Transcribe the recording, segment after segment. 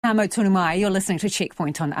Tamo Tunumai. You're listening to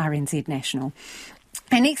Checkpoint on RNZ National.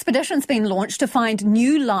 An expedition's been launched to find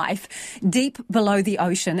new life deep below the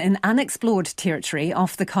ocean in unexplored territory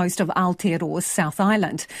off the coast of Aotearoa's South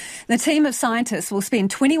Island. The team of scientists will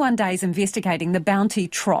spend 21 days investigating the Bounty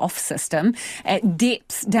Trough system at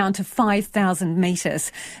depths down to 5,000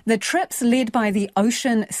 metres. The trip's led by the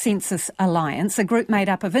Ocean Census Alliance, a group made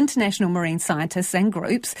up of international marine scientists and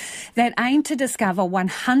groups that aim to discover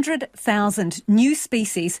 100,000 new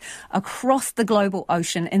species across the global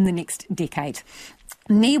ocean in the next decade.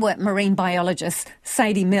 Niwa marine biologist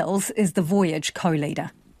Sadie Mills is the voyage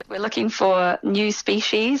co-leader. We're looking for new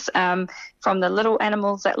species from the little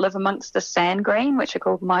animals that live amongst the sand grain, which are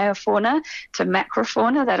called myofauna, to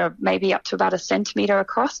macrofauna that are maybe up to about 1 centimetre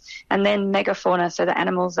across, and then megafauna, so the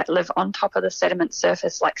animals that live on top of the sediment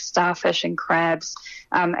surface like starfish and crabs,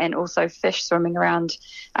 and also fish swimming around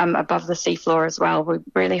above the seafloor as well. We're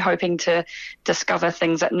really hoping to discover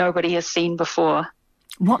things that nobody has seen before.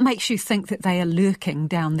 What makes you think that they are lurking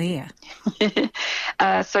down there?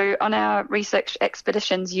 So on our research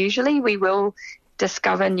expeditions, usually we will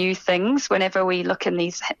discover new things whenever we look in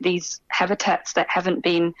these habitats that haven't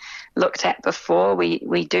been looked at before.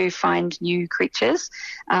 We do find new creatures.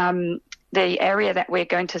 The area that we're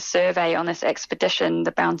going to survey on this expedition,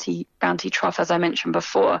 the Bounty Trough, as I mentioned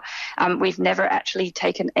before, we've never actually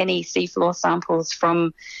taken any seafloor samples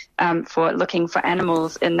for looking for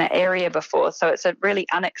animals in that area before. So it's a really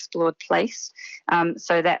unexplored place.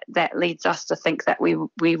 So that leads us to think that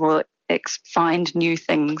we will find new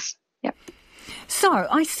things. Yep. So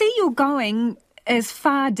I see you're going as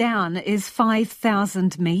far down as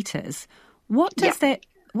 5,000 metres. What does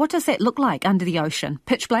that look like under the ocean?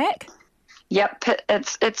 Pitch black? Yep,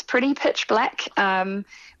 it's pretty pitch black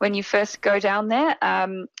when you first go down there.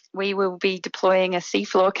 We will be deploying a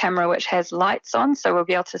seafloor camera which has lights on, so we'll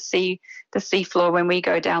be able to see the seafloor when we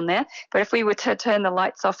go down there. But if we were to turn the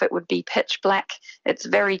lights off, it would be pitch black. It's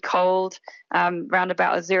very cold, around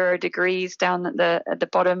about 0 degrees down at the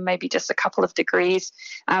bottom, maybe just a couple of degrees.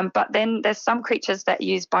 But then there's some creatures that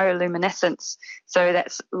use bioluminescence, so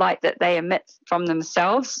that's light that they emit from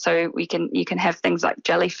themselves. So you can have things like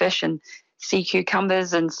jellyfish and sea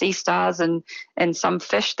cucumbers and sea stars and some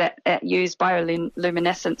fish that use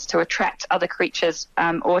bioluminescence to attract other creatures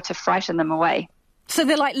or to frighten them away. So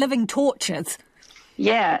they're like living torches?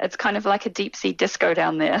 Yeah, it's kind of like a deep sea disco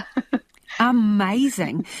down there.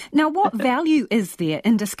 Amazing. Now, what value is there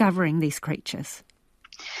in discovering these creatures?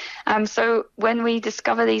 So when we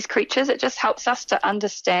discover these creatures, it just helps us to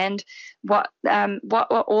understand what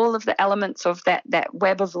are all of the elements of that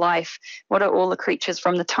web of life. What are all the creatures,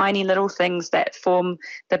 from the tiny little things that form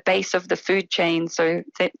the base of the food chain, so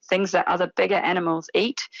things that other bigger animals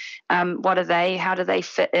eat. What are they? How do they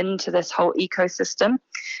fit into this whole ecosystem?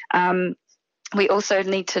 We also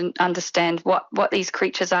need to understand what these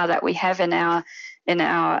creatures are that we have in our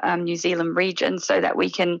New Zealand region, so that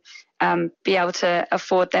we can be able to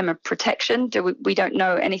afford them a protection. We don't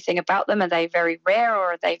know anything about them. Are they very rare,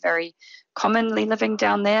 or are they very commonly living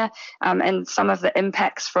down there? And some of the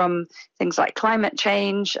impacts from things like climate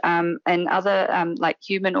change and other like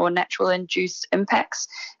human or natural induced impacts.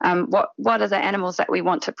 What are the animals that we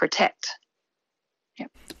want to protect? Yep.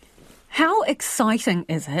 How exciting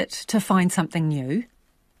is it to find something new?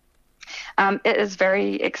 It is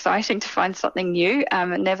very exciting to find something new.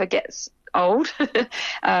 It never gets old.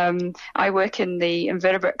 I work in the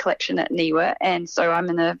invertebrate collection at Niwa, and so I'm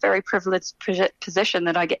in a very privileged position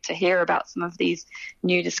that I get to hear about some of these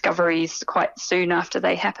new discoveries quite soon after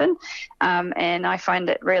they happen. And I find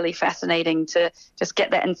it really fascinating to just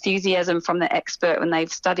get that enthusiasm from the expert when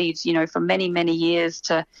they've studied, for many, many years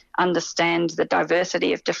to understand the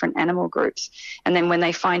diversity of different animal groups. And then when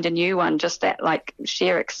they find a new one, just that like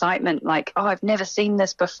sheer excitement, like, oh, I've never seen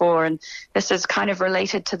this before, and this is kind of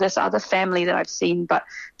related to this other family that I've seen, but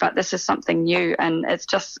this is something new, and it's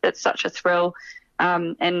such a thrill.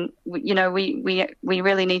 And we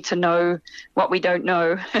really need to know what we don't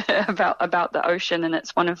know about the ocean, and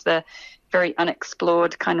it's one of the very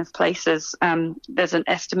unexplored kind of places. There's an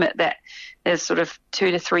estimate that there's sort of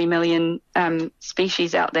 2 to 3 million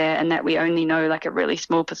species out there, and that we only know like a really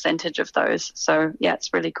small percentage of those. So yeah,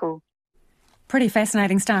 it's really cool. Pretty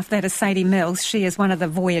fascinating stuff. That is Sadie Mills. She is one of the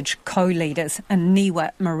voyage co-leaders, a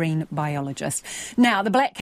Niwa marine biologist. Now, the black